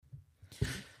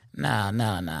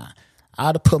Nah.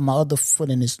 I'd have put my other foot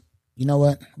in this. You know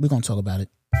what? We're going to talk about it.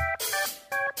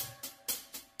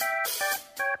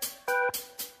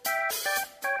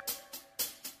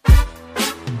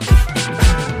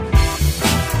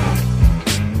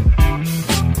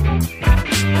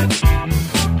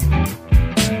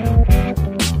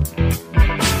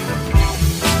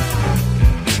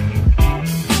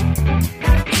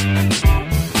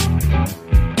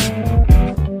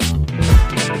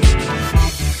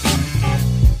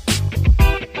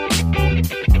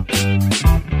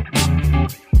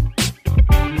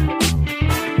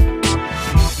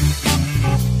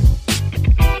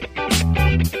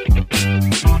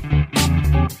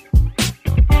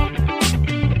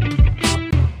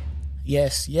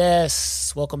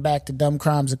 Yes. Welcome back to Dumb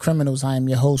Crimes and Criminals. I am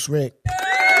your host, Rick.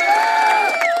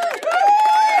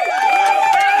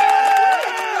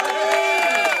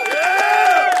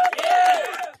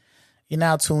 You're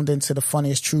now tuned into the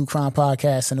funniest true crime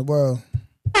podcast in the world.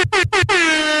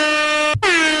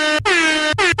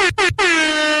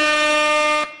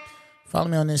 Follow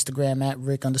me on Instagram at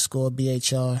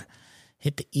Rick_BHR.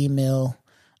 Hit the email,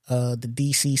 the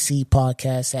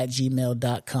thedccpodcast at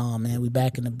gmail.com. Man, we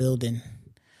back in the building.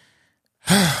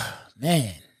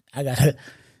 Man, I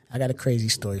got a crazy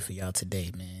story for y'all today,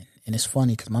 man. And it's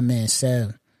funny because my man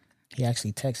Sev, he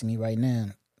actually texted me right now.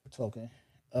 Talking.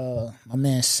 My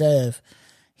man Sev,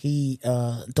 he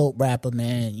dope rapper,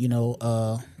 man. You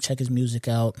know, check his music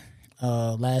out.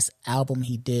 Last album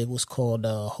he did was called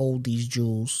Hold These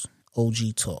Jewels,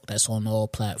 OG Talk. That's on all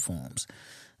platforms.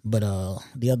 But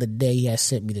the other day he had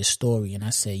sent me this story, and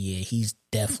I said, yeah, he's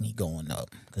definitely going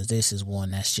up because this is one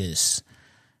that's just,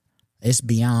 it's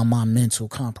beyond my mental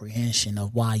comprehension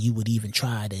of why you would even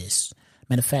try this.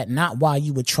 Matter of fact, not why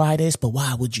you would try this, but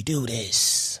why would you do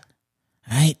this?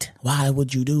 Right? Why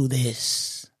would you do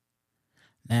this?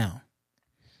 Now,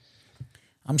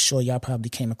 I'm sure y'all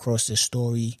probably came across this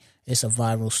story. It's a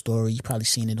viral story. You probably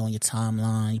seen it on your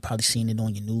timeline. You probably seen it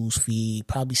on your news feed. You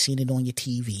probably seen it on your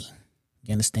TV.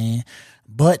 You understand?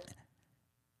 But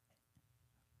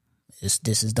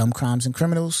this is Dumb Crimes and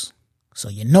Criminals, so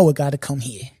you know it got to come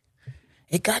here.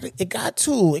 It got to.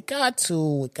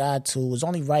 It's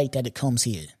only right that it comes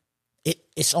here.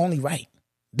 It's only right.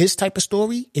 This type of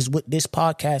story is what this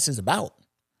podcast is about.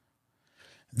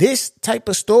 This type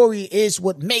of story is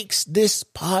what makes this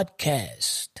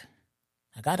podcast.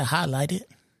 I got to highlight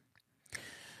it.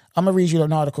 I'm going to read you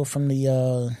an article from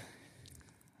the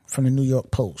New York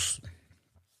Post.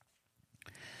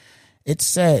 It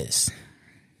says,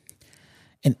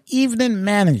 an evening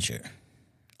manager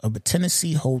of a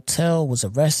Tennessee hotel was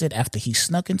arrested after he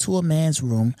snuck into a man's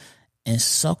room and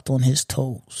sucked on his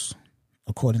toes,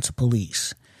 according to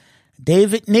police.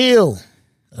 David Neal,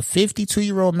 a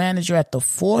 52-year-old manager at the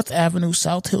 4th Avenue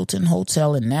South Hilton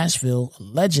Hotel in Nashville,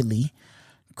 allegedly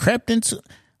crept into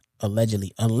a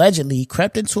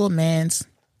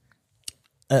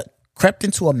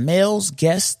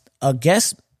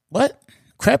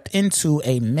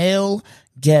male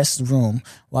guest room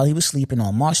while he was sleeping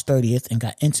on March 30th and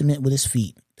got intimate with his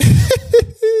feet.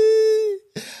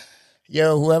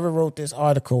 Yo, whoever wrote this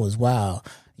article is wild.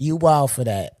 You wild for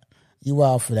that.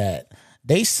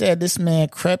 They said this man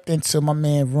crept into my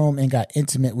man's room and got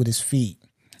intimate with his feet.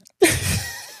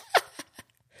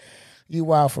 You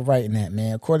wild for writing that,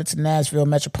 man. According to Nashville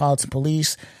Metropolitan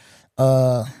Police,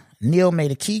 Neal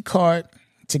made a key card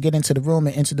to get into the room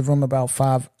and entered the room around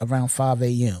 5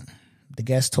 a.m. The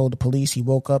guest told the police he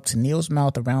woke up to Neal's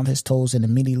mouth around his toes and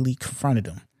immediately confronted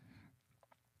him.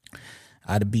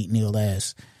 I'd have beat Neal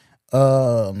ass.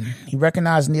 He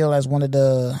recognized Neal as one of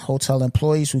the hotel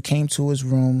employees who came to his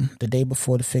room the day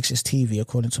before to fix his TV,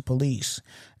 according to police.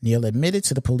 Neal admitted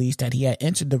to the police that he had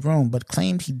entered the room, but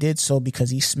claimed he did so because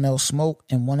he smelled smoke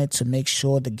and wanted to make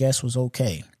sure the guest was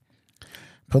okay.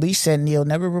 Police said Neal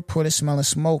never reported smelling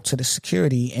smoke to the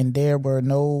security, and there were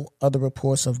no other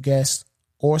reports of guests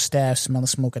or staff smelling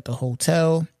smoke at the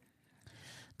hotel.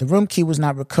 The room key was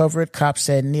not recovered. Cops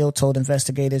said Neal told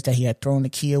investigators that he had thrown the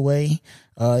key away.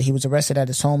 He was arrested at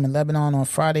his home in Lebanon on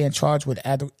Friday and charged with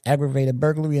aggravated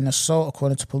burglary and assault.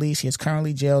 According to police, he is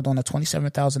currently jailed on a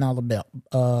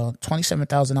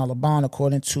 $27,000 bond,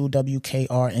 according to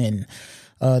WKRN.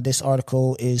 This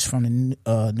article is from the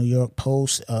New York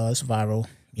Post. It's viral.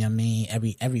 You know what I mean?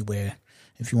 Everywhere.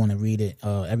 If you want to read it,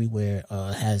 everywhere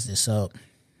has this up.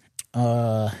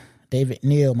 David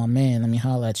Neal, my man, let me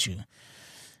holler at you.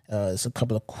 There's a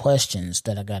couple of questions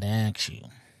that I got to ask you.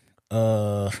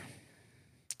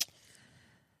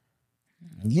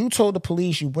 You told the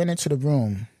police you went into the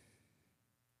room.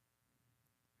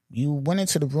 You went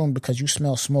into the room because you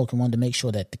smelled smoke and wanted to make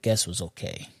sure that the guest was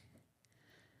okay.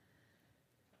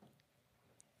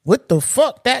 What the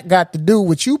fuck that got to do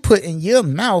with you putting your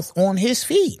mouth on his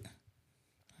feet?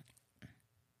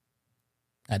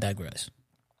 I digress.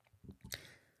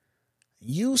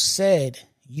 You said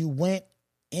you went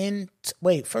in.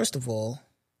 Wait, first of all,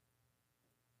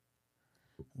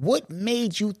 what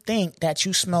made you think that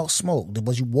you smelled smoke?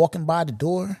 Was you walking by the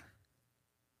door?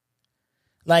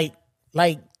 Like,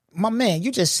 my man,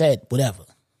 you just said whatever.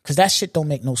 Because that shit don't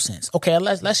make no sense. Okay,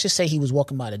 let's just say he was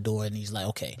walking by the door and he's like,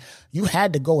 okay, you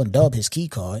had to go and dub his key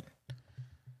card.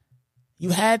 You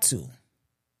had to.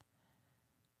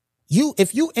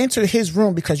 If you enter his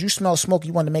room because you smell smoke,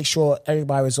 you wanted to make sure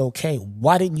everybody was okay,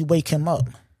 why didn't you wake him up?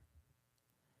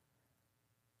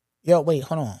 Yo, wait,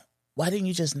 hold on. Why didn't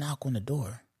you just knock on the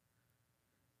door?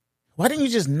 Why didn't you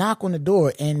just knock on the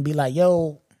door and be like,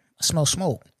 yo, I smell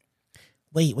smoke?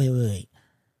 Wait.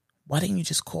 Why didn't you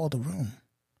just call the room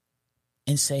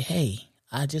and say, hey,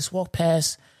 I just walked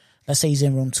past, let's say he's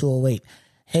in room 208.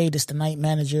 Hey, this the night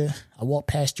manager. I walked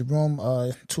past your room,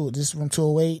 this is room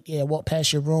 208. Yeah, I walked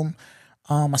past your room.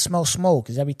 I smell smoke.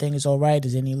 Everything is all right?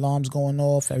 Is any alarms going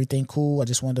off? Everything cool? I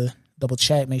just wanted to double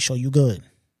check, make sure you good.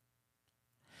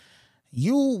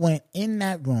 You went in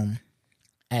that room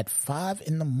at 5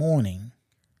 a.m.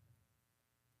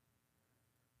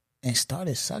 and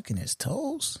started sucking his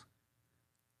toes?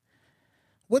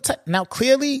 What type? Now,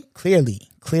 clearly,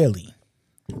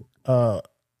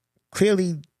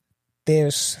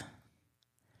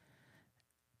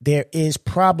 there is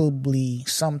probably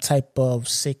some type of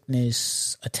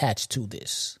sickness attached to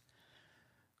this,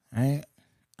 right?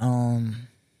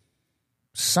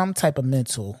 Some type of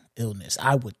mental illness,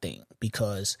 I would think,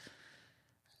 because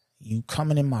you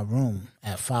coming in my room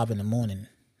at 5 a.m.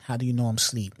 How do you know I'm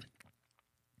asleep?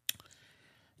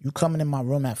 You coming in my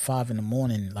room at 5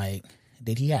 a.m. Like,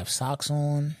 did he have socks on? You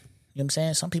know what I'm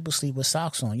saying? Some people sleep with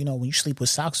socks on. You know, when you sleep with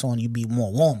socks on, you be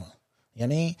more warmer. You know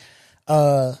what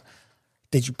I mean?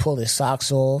 Did you pull his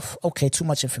socks off? Okay, too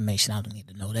much information. I don't need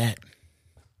to know that.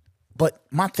 But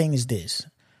my thing is this.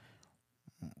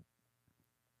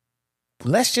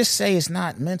 Let's just say it's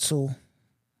not mental,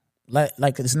 like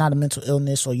it's not a mental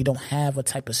illness, or you don't have a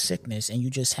type of sickness and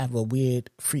you just have a weird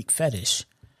freak fetish.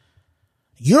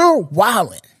 You're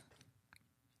wildin'.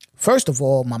 First of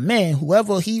all, my man,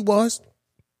 whoever he was,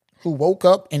 who woke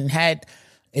up and had,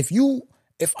 if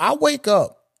I wake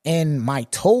up and my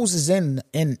toes is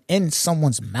in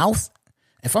someone's mouth,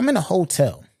 if I'm in a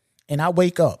hotel and I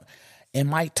wake up and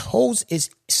my toes is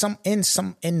in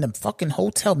the fucking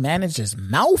hotel manager's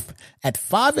mouth at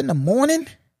 5 a.m,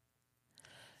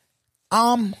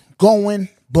 I'm going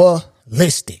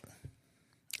ballistic.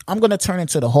 I'm going to turn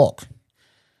into the Hulk.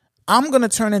 I'm going to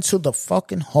turn into the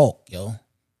fucking Hulk, yo.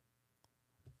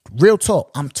 Real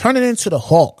talk. I'm turning into the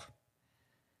Hulk.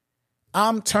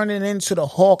 I'm turning into the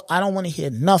Hulk. I don't want to hear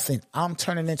nothing. I'm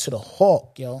turning into the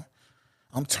Hulk, yo.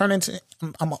 I'm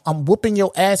whooping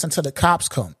your ass until the cops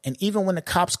come. And even when the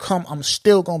cops come, I'm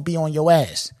still going to be on your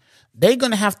ass. They're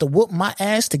going to have to whoop my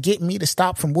ass to get me to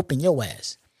stop from whooping your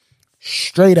ass.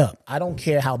 Straight up. I don't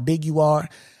care how big you are.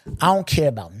 I don't care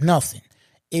about nothing.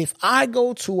 If I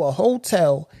go to a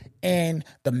hotel and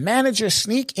the manager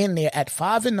sneak in there at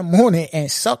 5 a.m.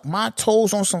 and suck my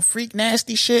toes on some freak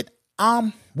nasty shit,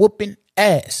 I'm whooping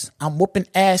ass. I'm whooping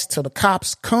ass till the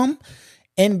cops come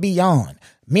and beyond.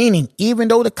 Meaning, even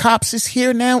though the cops is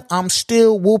here now, I'm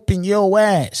still whooping your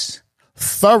ass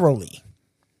thoroughly.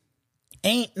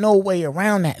 Ain't no way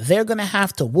around that. They're going to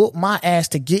have to whoop my ass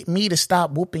to get me to stop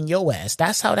whooping your ass.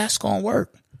 That's how that's going to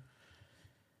work.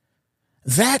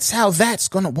 That's how that's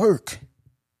going to work.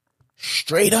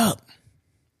 Straight up.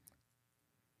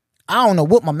 I don't know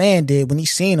what my man did when he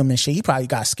seen him and shit. He probably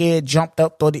got scared, jumped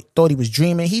up, thought he was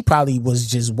dreaming. He probably was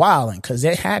just wilding because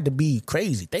it had to be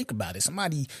crazy. Think about it.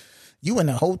 Somebody, you in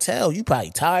a hotel, you probably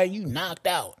tired, you knocked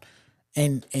out.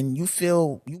 And you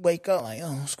wake up like,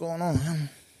 oh, what's going on?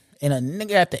 And a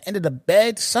nigga at the end of the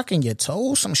bed sucking your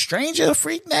toes, some stranger,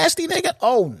 freak, nasty nigga.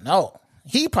 Oh, no.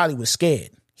 He probably was scared.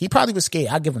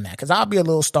 I'll give him that because I'll be a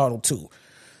little startled too.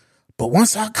 But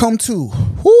once I come to,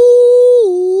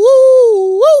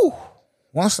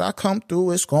 once I come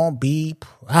through, it's going to be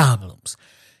problems.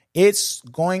 It's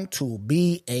going to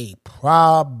be a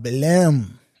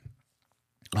problem.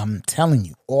 I'm telling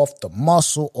you, off the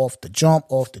muscle, off the jump,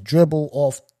 off the dribble,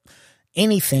 off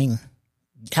anything,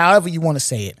 however you want to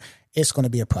say it, it's going to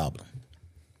be a problem.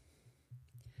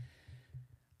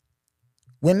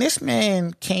 When this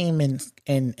man came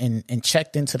and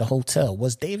checked into the hotel,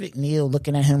 was David Neal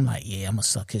looking at him like, yeah, I'm going to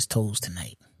suck his toes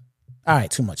tonight? All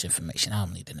right, too much information. I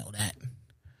don't need to know that.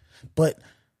 But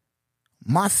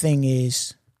my thing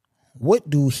is, what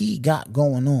do he got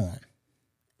going on?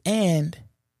 And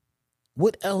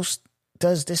what else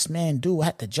does this man do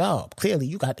at the job?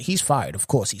 Clearly, he's fired. Of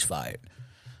course, he's fired.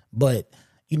 But,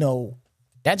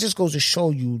 that just goes to show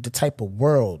you the type of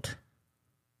world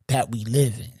that we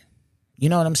live in. You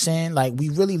know what I'm saying? Like, we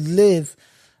really live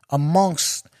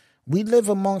amongst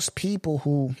people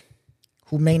who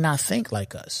may not think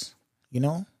like us.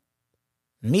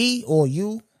 Me or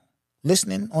you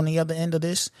listening on the other end of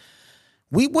this,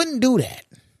 we wouldn't do that.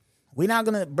 We're not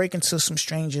going to break into some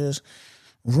stranger's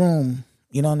room,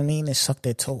 you know what I mean, and suck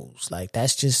their toes. Like,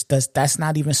 that's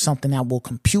not even something that will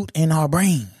compute in our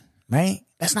brain, right?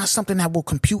 That's not something that will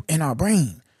compute in our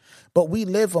brain. But we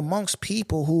live amongst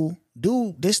people who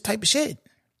do this type of shit.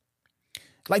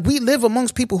 Like, we live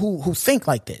amongst people who think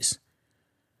like this.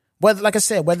 Whether, like I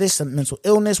said, whether it's a mental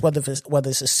illness, whether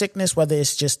it's a sickness, whether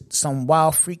it's just some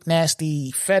wild freak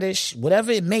nasty fetish,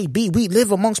 whatever it may be, we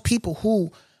live amongst people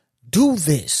who do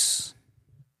this.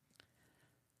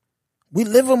 We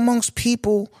live amongst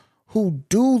people who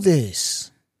do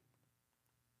this.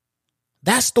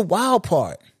 That's the wild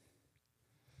part.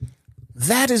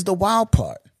 That is the wild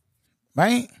part,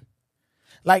 right?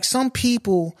 Like, some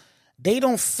people, they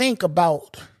don't think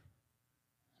about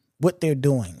what they're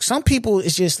doing. Some people,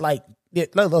 it's just like,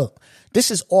 look,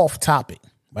 this is off topic,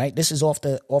 right? This is off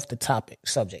the topic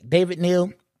subject. David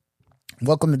Neal,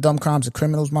 welcome to Dumb Crimes and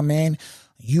Criminals, my man.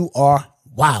 You are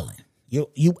wilding. You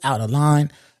out of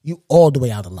line. You all the way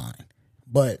out of line.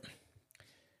 But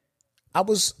I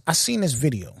seen this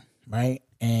video, right?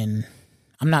 And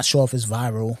I'm not sure if it's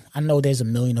viral. I know there's a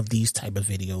million of these type of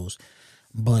videos,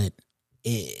 but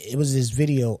it was this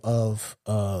video of,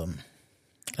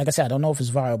 like I said, I don't know if it's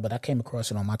viral, but I came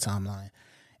across it on my timeline,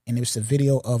 and it was a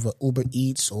video of a Uber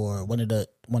Eats or one of the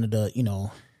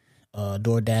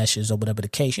Door Dashes or whatever the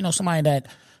case. Somebody that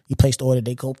you place the order,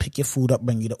 they go pick your food up,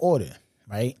 bring you the order,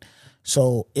 right?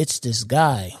 So it's this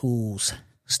guy who's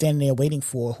standing there waiting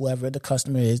for whoever the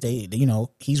customer is.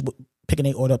 He's picking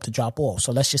their order up to drop off.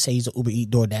 So let's just say he's an Uber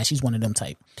Eats, Door Dash. He's one of them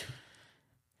type.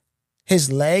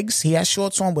 His legs, he has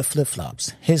shorts on with flip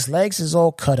flops. His legs is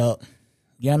all cut up.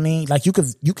 You know what I mean? Like, you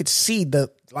could see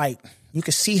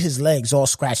his legs all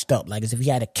scratched up, like as if he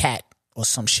had a cat or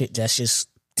some shit that's just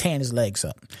tearing his legs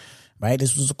up, right?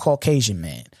 This was a Caucasian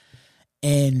man.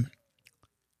 And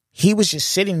he was just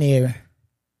sitting there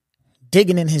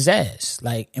digging in his ass.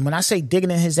 Like, and when I say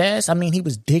digging in his ass, I mean he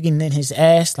was digging in his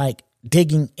ass, like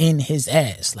digging in his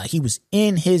ass. Like, he was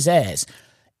in his ass,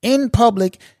 in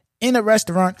public, in a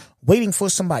restaurant, waiting for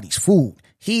somebody's food.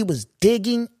 He was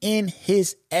digging in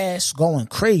his ass, going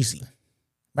crazy,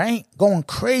 right? Going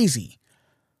crazy.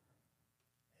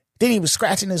 Then he was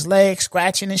scratching his leg,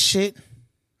 scratching his shit.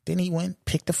 Then he went,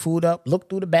 picked the food up, looked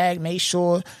through the bag, made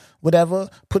sure, whatever,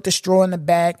 put the straw in the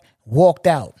bag, walked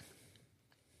out.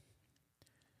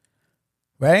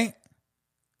 Right?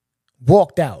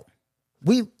 Walked out.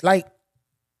 We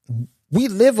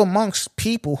live amongst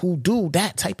people who do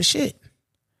that type of shit.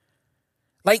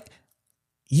 Like,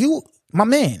 you, my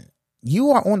man,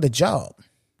 you are on the job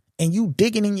and you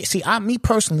digging in me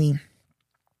personally,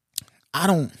 I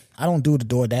don't do the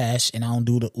DoorDash and I don't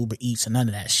do the Uber Eats and none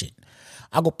of that shit.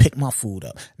 I go pick my food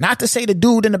up. Not to say the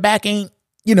dude in the back ain't,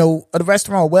 of the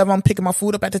restaurant or wherever I'm picking my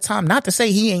food up at the time. Not to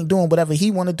say he ain't doing whatever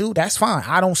he want to do. That's fine.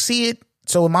 I don't see it.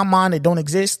 So in my mind, it don't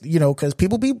exist, because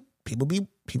people be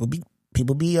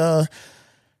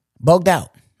bugged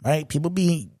out, right? People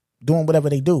be doing whatever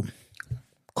they do.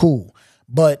 Cool.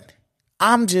 But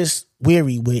I'm just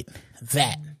weary with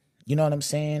that. You know what I'm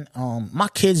saying? My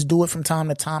kids do it from time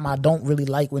to time. I don't really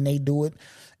like when they do it.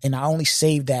 And I only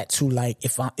save that to, like,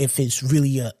 if it's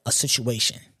really a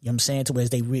situation. You know what I'm saying? To where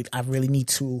I really need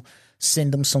to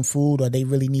send them some food, or they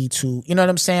really need to, you know what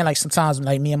I'm saying? Like, sometimes,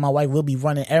 like, me and my wife will be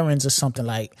running errands or something.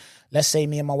 Like, let's say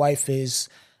me and my wife is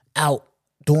out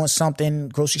doing something,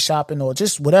 grocery shopping or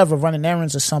just whatever, running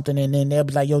errands or something, and then they'll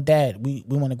be like, yo, Dad, we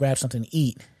want to grab something to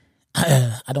eat.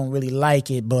 I don't really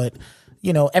like it, but,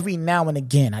 every now and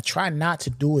again, I try not to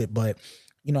do it, but,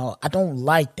 I don't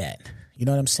like that. You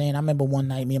know what I'm saying? I remember one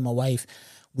night, me and my wife,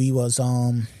 we was,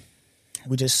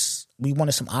 we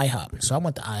wanted some IHOP. So I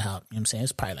went to IHOP, you know what I'm saying?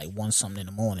 It's probably like 1 something in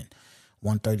the morning,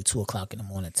 1:30, 2 o'clock in the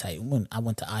morning type. I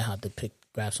went to IHOP to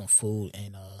grab some food,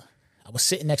 and I was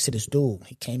sitting next to this dude.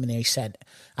 He came in there,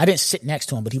 I didn't sit next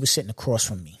to him, but he was sitting across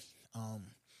from me.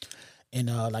 And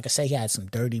like I said, he had some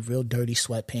real dirty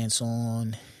sweatpants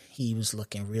on. He was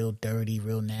looking real dirty,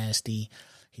 real nasty.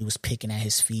 He was picking at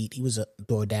his feet. He was a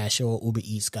DoorDash or Uber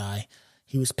Eats guy.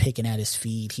 He was picking at his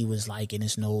feet. He was like in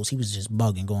his nose. He was just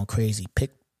bugging, going crazy.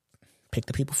 Picked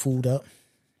the people food up,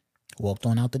 walked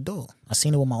on out the door. I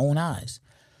seen it with my own eyes.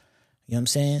 You know what I'm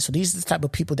saying? So these are the type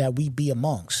of people that we be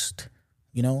amongst.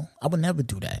 I would never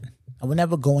do that. I would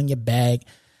never go in your bag.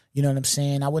 You know what I'm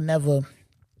saying? I would never,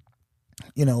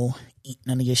 eat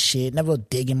none of your shit. Never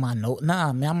dig in my note.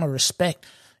 Nah, man, I'm going to respect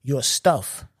your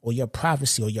stuff or your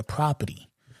privacy or your property.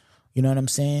 You know what I'm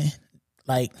saying?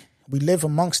 Like, we live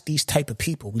amongst these type of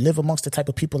people. We live amongst the type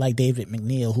of people like David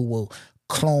McNeil who will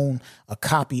clone a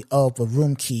copy of a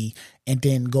room key and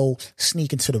then go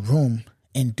sneak into the room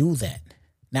and do that.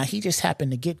 Now, he just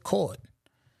happened to get caught.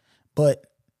 But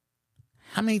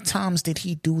how many times did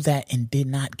he do that and did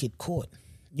not get caught?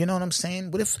 You know what I'm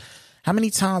saying? How many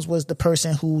times was the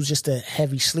person who's just a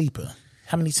heavy sleeper?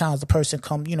 How many times the person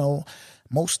come, a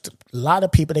lot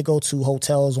of people, they go to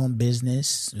hotels on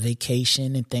business,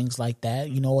 vacation and things like that,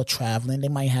 or traveling. They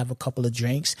might have a couple of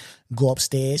drinks, go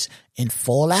upstairs and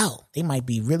fall out. They might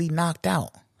be really knocked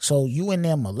out. So you in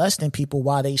there molesting people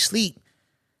while they sleep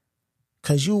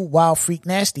because you wild freak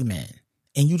nasty man.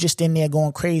 And you just in there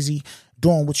going crazy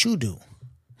doing what you do.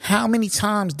 How many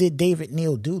times did David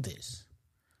Neal do this?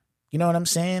 You know what I'm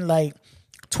saying? Like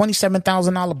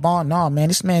 $27,000 bond. Nah, man,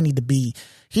 this man need to be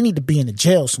in the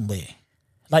jail somewhere.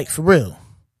 Like, for real.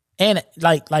 And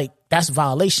like that's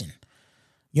violation.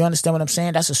 You understand what I'm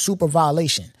saying? That's a super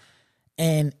violation.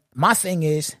 And my thing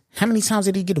is, how many times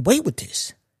did he get away with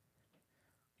this?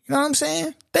 You know what I'm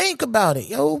saying? Think about it,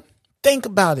 yo. Think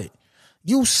about it.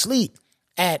 You sleep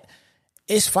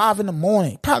it's 5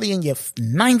 a.m, probably in your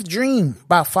ninth dream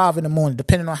by 5 a.m,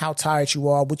 depending on how tired you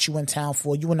are, what you in town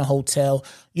for. You in a hotel,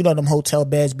 them hotel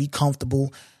beds be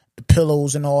comfortable, the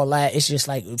pillows and all that. It's just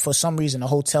like, for some reason, a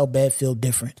hotel bed feel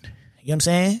different. You know what I'm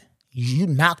saying? You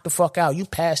knocked the fuck out. You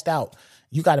passed out.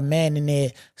 You got a man in there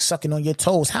sucking on your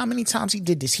toes. How many times he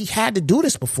did this? He had to do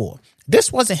this before.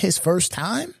 This wasn't his first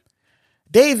time.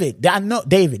 David,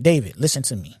 listen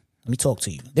to me. Let me talk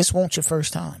to you. This won't your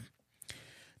first time.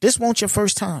 This won't your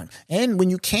first time. And when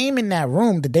you came in that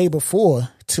room the day before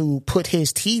to put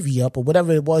his TV up or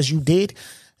whatever it was you did,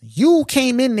 you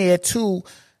came in there too.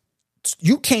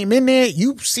 You came in there,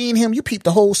 you seen him, you peeped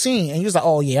the whole scene, and you was like,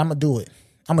 oh yeah, I'm going to do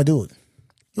it.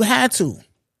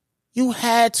 You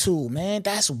had to, man.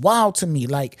 That's wild to me.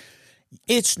 Like,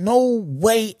 it's no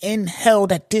way in hell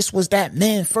that this was that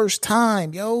man's first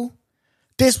time, yo.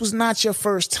 This was not your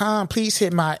first time. Please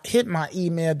hit my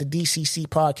email,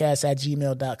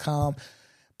 thedccpodcast@gmail.com.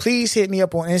 Please hit me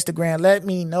up on Instagram. Let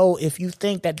me know if you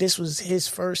think that this was his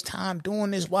first time doing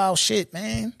this wild shit,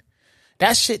 man.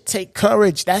 That shit take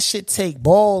courage. That shit take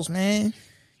balls, man. You know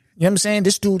what I'm saying?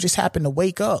 This dude just happened to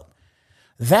wake up.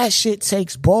 That shit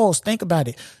takes balls. Think about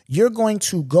it. You're going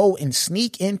to go and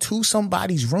sneak into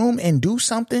somebody's room and do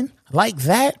something like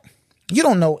that? You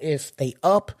don't know if they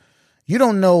up. You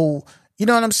don't know. You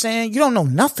know what I'm saying? You don't know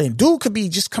nothing. Dude could be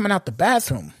just coming out the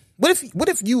bathroom. What if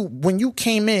when you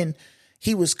came in,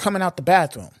 he was coming out the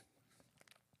bathroom?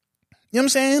 You know what I'm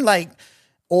saying? Like,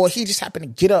 or he just happened to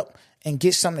get up and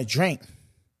get something to drink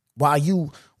while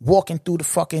you walking through the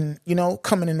fucking,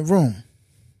 coming in the room.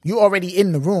 You already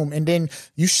in the room and then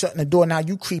you shutting the door. Now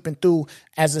you creeping through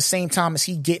as the same time as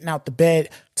he getting out the bed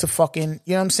to fucking,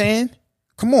 you know what I'm saying?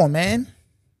 Come on, man.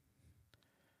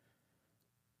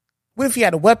 What if he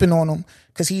had a weapon on him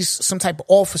because he's some type of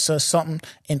officer or something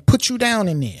and put you down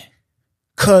in there?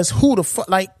 Because who the fuck,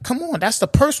 like, come on, that's the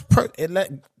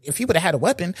if he would have had a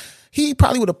weapon, he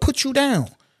probably would have put you down.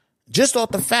 Just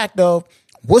off the fact of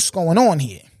what's going on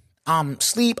here. I'm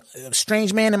asleep, a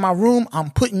strange man in my room, I'm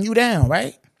putting you down,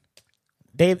 right?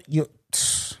 Dave,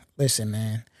 listen,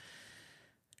 man.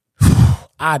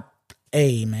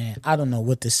 Man, I don't know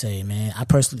what to say, man. I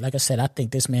personally, like I said, I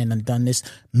think this man done this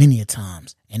many a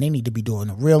times, and they need to be doing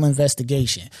a real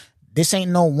investigation. This ain't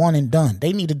no one and done.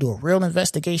 They need to do a real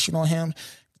investigation on him.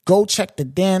 Go check the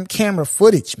damn camera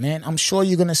footage, man. I'm sure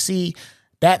you're going to see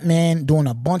that man doing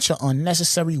a bunch of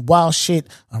unnecessary wild shit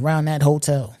around that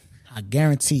hotel. I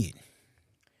guarantee it.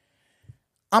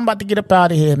 I'm about to get up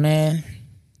out of here, man.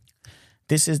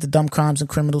 This is the Dumb Crimes and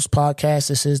Criminals podcast.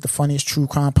 This is the funniest true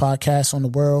crime podcast on the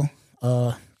world.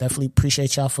 Definitely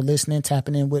appreciate y'all for listening,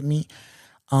 tapping in with me.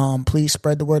 Please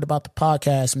spread the word about the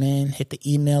podcast, man. Hit the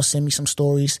email, send me some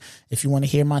stories if you want to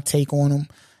hear my take on them.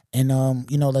 And,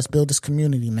 let's build this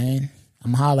community, man.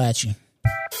 I'm gonna holler at you.